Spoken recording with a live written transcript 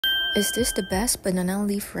Is this the best banana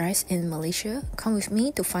leaf rice in Malaysia? Come with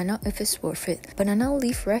me to find out if it's worth it. Banana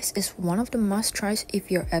leaf rice is one of the must-tries if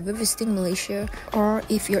you're ever visiting Malaysia or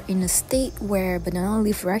if you're in a state where banana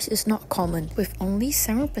leaf rice is not common. With only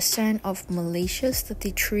 7% of Malaysia's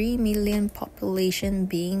 33 million population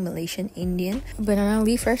being Malaysian Indian, banana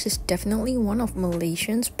leaf rice is definitely one of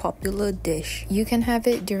Malaysians' popular dish. You can have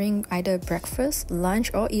it during either breakfast,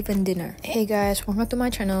 lunch or even dinner. Hey guys, welcome to my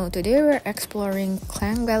channel. Today we're exploring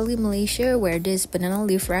Klang Valley, Malaysia, where this banana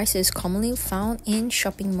leaf rice is commonly found in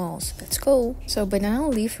shopping malls. Let's go! So banana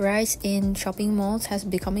leaf rice in shopping malls has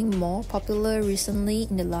becoming more popular recently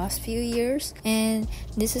in the last few years, and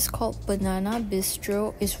this is called Banana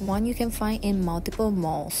Bistro. Is one you can find in multiple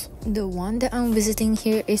malls. The one that I'm visiting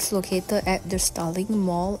here is located at the Starling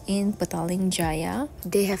Mall in Petaling Jaya.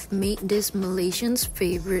 They have made this Malaysian's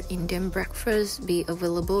favorite Indian breakfast be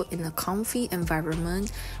available in a comfy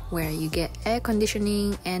environment where you get air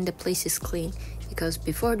conditioning and the place is clean. Because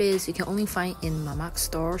before this, you can only find in mamak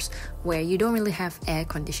stores where you don't really have air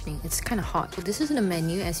conditioning. It's kind of hot. So this is the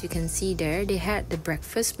menu. As you can see there, they had the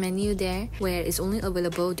breakfast menu there where it's only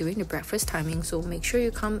available during the breakfast timing. So make sure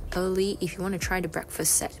you come early if you want to try the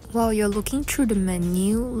breakfast set. While you're looking through the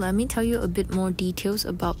menu, let me tell you a bit more details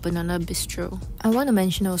about Banana Bistro. I want to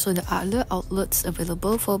mention also the other outlets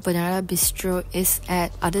available for Banana Bistro is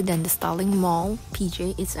at, other than the Starling Mall,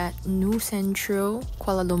 PJ, it's at New Central,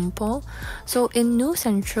 Kuala Lumpur. So in New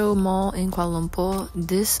Central Mall in Kuala Lumpur,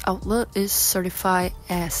 this outlet is certified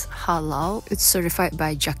as halal. It's certified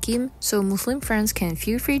by Jakim, so Muslim friends can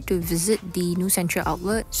feel free to visit the New Central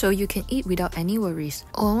outlet so you can eat without any worries.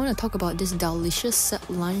 Oh, I want to talk about this Dhal-licious set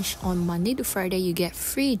lunch. On Monday to Friday, you get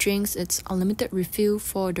free drinks. It's unlimited refill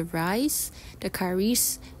for the rice, the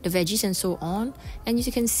curries, the veggies and so on. And as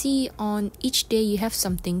you can see, on each day you have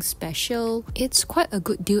something special. It's quite a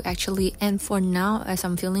good deal actually. And for now, as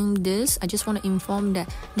I'm filming this, I just want to inform that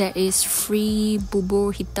there is free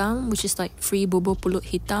bubur hitam, which is like free bubur pulut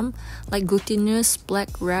hitam, like glutinous black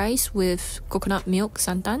rice with coconut milk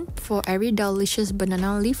santan for every Dhal-licious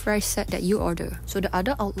banana leaf rice set that you order. So the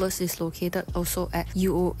other outlets is located also at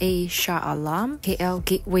UOA Shah Alam, KL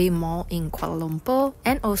Gateway Mall in Kuala Lumpur,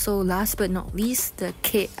 and also last but not least, the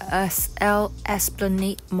KSL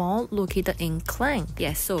Esplanade Mall located in Klang.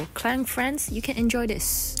 Yes, so Klang friends, you can enjoy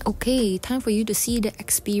this. Okay, time for you to see the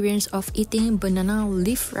experience of eating banana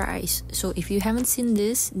leaf rice. So if you haven't seen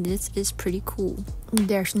this is pretty cool.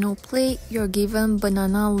 There's no plate, you're given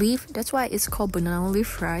banana leaf, that's why it's called banana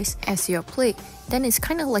leaf rice, as your plate. Then it's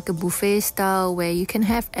kind of like a buffet style where you can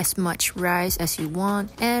have as much rice as you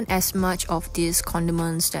want and as much of these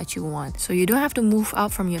condiments that you want. So you don't have to move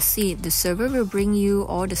out from your seat. The server will bring you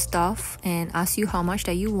all the stuff and ask you how much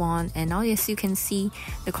that you want. And now as you can see,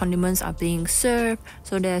 the condiments are being served.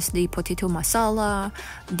 So there's the potato masala,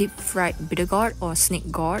 deep fried bitter gourd or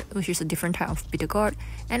snake gourd, which is a different type of bitter gourd.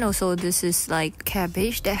 And also this is like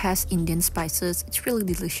cabbage that has Indian spices. It's really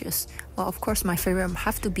delicious. Well, of course, my favorite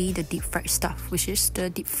have to be the deep fried stuff, which is the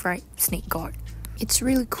deep fried snake gourd. It's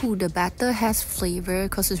really cool. The batter has flavor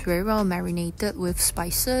because it's very well marinated with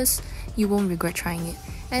spices. You won't regret trying it.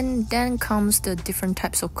 And then comes the different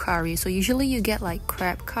types of curry. So usually you get like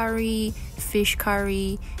crab curry, fish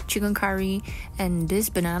curry, chicken curry, and this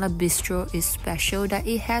banana bistro is special that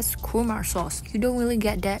it has kurma sauce. You don't really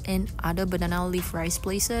get that in other banana leaf rice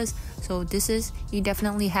places. So you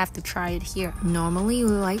definitely have to try it here. Normally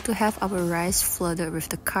we like to have our rice flooded with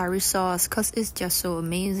the curry sauce because it's just so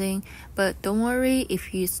amazing. But don't worry,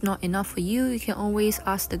 if it's not enough for you, you can always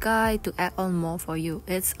ask the guy to add on more for you.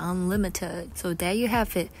 It's unlimited. So there you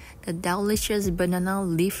have it, the Dhal-licious banana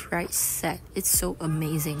leaf rice set. It's so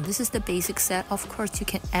amazing. This is the basic set. Of course, you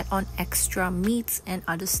can add on extra meats and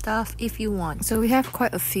other stuff if you want. So we have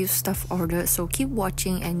quite a few stuff ordered, so keep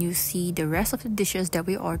watching and you see the rest of the dishes that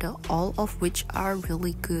we ordered, all of which are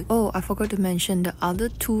really good. Oh, I forgot to mention the other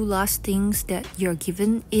two last things that you're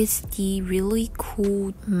given is the really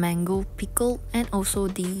cool mango pickle and also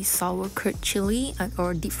the sour curd chili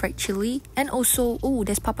or deep fried chili, and also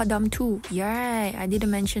there's papadum too. Yeah, I didn't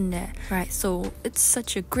mention that. Right, so it's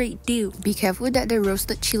such a great deal. Be careful that the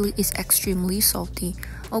roasted chili is extremely salty.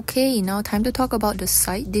 Okay, now time to talk about the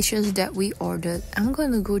side dishes that we ordered. I'm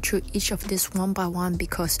going to go through each of this one by one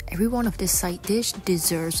because every one of this side dish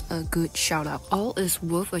deserves a good shout out. All is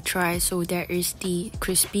worth a try. So there is the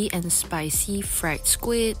crispy and spicy fried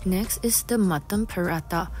squid. Next is the mutton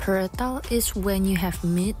paratha. Paratha is when you have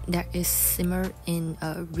meat that is simmered in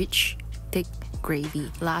a rich thick gravy.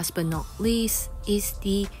 Last but not least is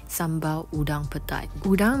the Sambal Udang Petai.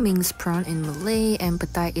 Udang means prawn in Malay and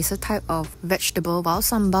Petai is a type of vegetable, while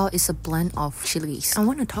Sambal is a blend of chilies. I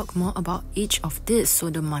want to talk more about each of this. So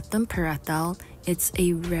the mutton paratal, it's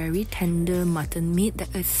a very tender mutton meat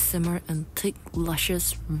that is simmered in thick,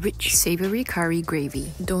 luscious, rich, savory curry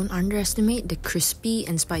gravy. Don't underestimate the crispy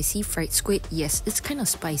and spicy fried squid. Yes, it's kind of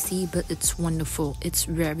spicy, but it's wonderful. It's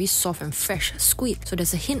very soft and fresh squid, so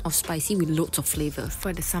there's a hint of spicy with loads of flavor.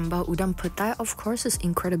 For the Sambal Udang Petai, of course, it's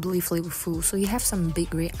incredibly flavorful. So you have some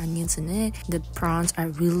big red onions in it. The prawns are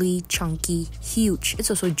really chunky, huge. It's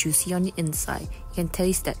also juicy on the inside. You can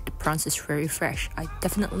taste that the prawns is very fresh. I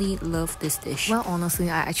definitely love this dish. Well, honestly,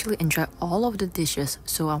 I actually enjoy all of the dishes,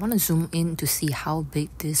 so I want to zoom in to see how big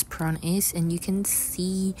this prawn is, and you can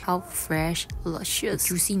see how fresh, luscious,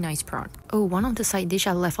 juicy, nice prawn. Oh, one of the side dish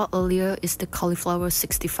I left out earlier is the cauliflower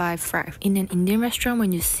 65 fry. In an Indian restaurant,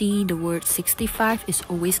 when you see the word 65, it's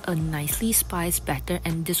always a nicely spiced batter,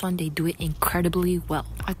 and this one they do it incredibly well.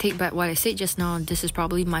 I take back what I said just now. This is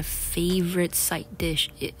probably my favorite side dish.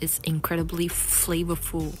 It is incredibly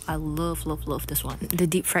flavorful. I love this one. The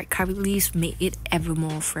deep fried curry leaves make it ever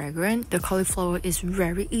more fragrant. The cauliflower is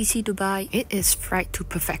very easy to buy. It is fried to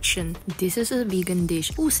perfection. This is a vegan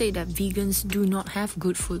dish. Who say that vegans do not have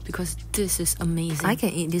good food? Because this is amazing. I can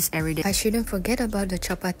eat this every day. I shouldn't forget about the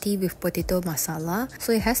chapatti with potato masala.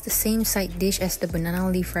 So it has the same side dish as the banana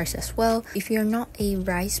leaf rice as well. If you're not a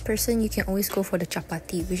rice person, you can always go for the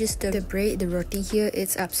chapatti, which is the bread, the roti here.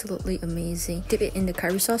 It's absolutely amazing. Dip it in the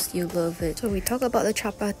curry sauce, you love it. So we talk about the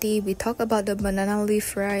chapatti, we talk about the banana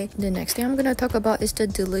leaf rice. The next thing I'm gonna talk about is the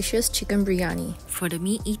delicious chicken biryani. For the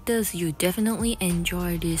meat eaters, you definitely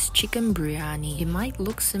enjoy this chicken biryani. It might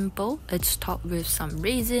look simple. It's topped with some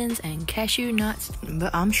raisins and cashew nuts,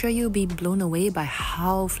 but I'm sure you'll be blown away by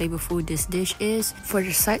how flavorful this dish is. For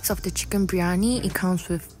the sides of the chicken biryani, it comes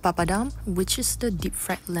with papadam, which is the deep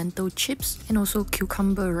fried lentil chips, and also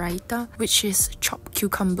cucumber raita, which is chopped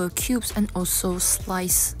cucumber cubes, and also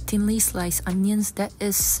thinly sliced onions that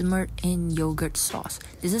is simmered in yogurt sauce.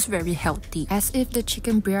 This is very healthy. As if the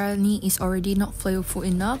chicken biryani is already not flavorful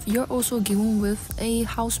enough, you're also given with a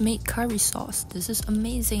house-made curry sauce. This is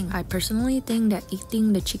amazing. I personally think that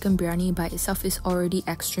eating the chicken biryani by itself is already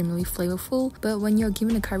extremely flavorful, but when you're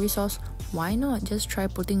given a curry sauce, why not just try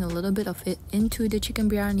putting a little bit of it into the chicken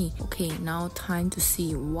biryani? Okay, now time to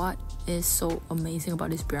see what is so amazing about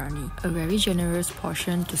this biryani. A very generous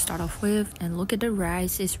portion to start off with, and look at the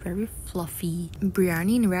rice, it's very fluffy.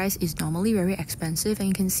 Biryani and rice is normally very expensive, and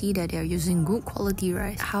you can see that they're using good quality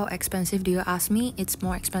rice. How expensive do you ask me? It's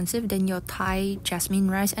more expensive than your Thai jasmine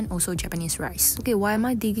rice and also Japanese rice. Okay, why am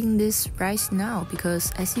I digging this rice now?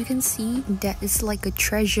 Because as you can see, that is like a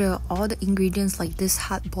treasure. All the ingredients like this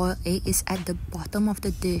hard-boiled egg is at the bottom of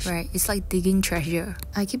the dish, right? It's like digging treasure.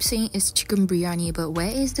 I keep saying it's chicken biryani, but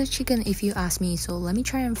where is the chicken if you ask me? So let me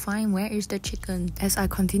try and find where is the chicken. As I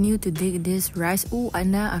continue to dig this rice,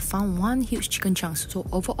 and then I found one huge chicken chunk. So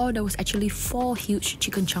overall, there was actually 4 huge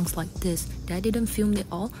chicken chunks like this. I didn't film it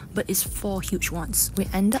all, but it's 4 huge ones. We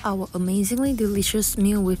ended our amazingly delicious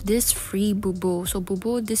meal with this free bubur. So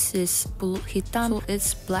bubur, this is pulut hitam. So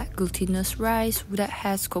it's black glutinous rice that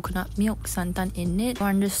has coconut milk santan in it. Don't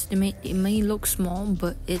underestimate, it may look small,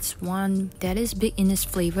 but it's one that is big in its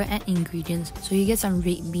flavor and ingredients. So you get some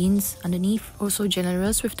red beans underneath. Also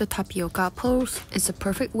generous with the tapioca pearls. It's a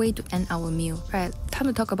perfect way to end our meal. Right, time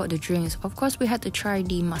to talk about the drinks. Of course, we had to try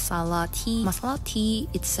the masala tea. Masala tea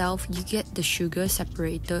itself, you get the sugar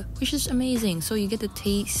separator, which is amazing. So you get to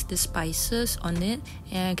taste the spices on it,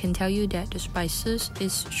 and I can tell you that the spices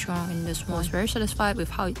is strong in this one. I was very satisfied with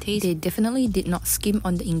how it tastes. They definitely did not skim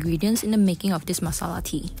on the ingredients in the making of this masala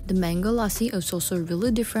tea. The mango lassi is also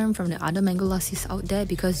really different from the other mango lassis out there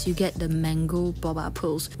because you get the mango boba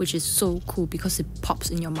pearls, which is so cool because it pops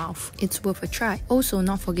in your mouth. It's worth a try. Also,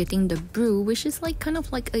 not forgetting the brew, which is like kind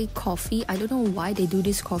of like a coffee. I don't know why they do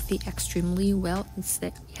this coffee extremely well.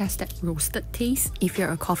 It has that roasted taste. If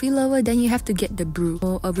you're a coffee lover, then you have to get the brew.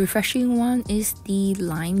 So a refreshing one is the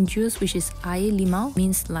lime juice, which is air limau,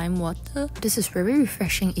 means lime water. This is very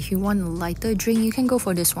refreshing. If you want a lighter drink, you can go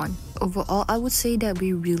for this one. Overall, I would say that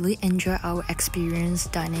we really enjoy our experience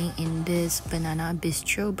dining in this banana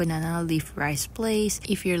bistro, banana leaf rice place.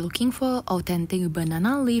 If you're looking for authentic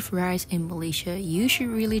banana leaf rice in Malaysia, you should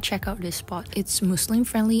really check out this spot. It's Muslim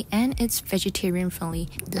friendly and it's vegetarian friendly.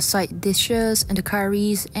 The side dishes and the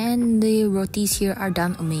curries and the rotis here are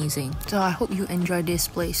done amazing. So I hope you enjoy this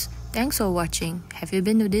place. Thanks for watching. Have you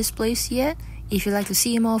been to this place yet? If you'd like to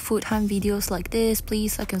see more food hunt videos like this,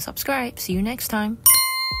 please like and subscribe. See you next time.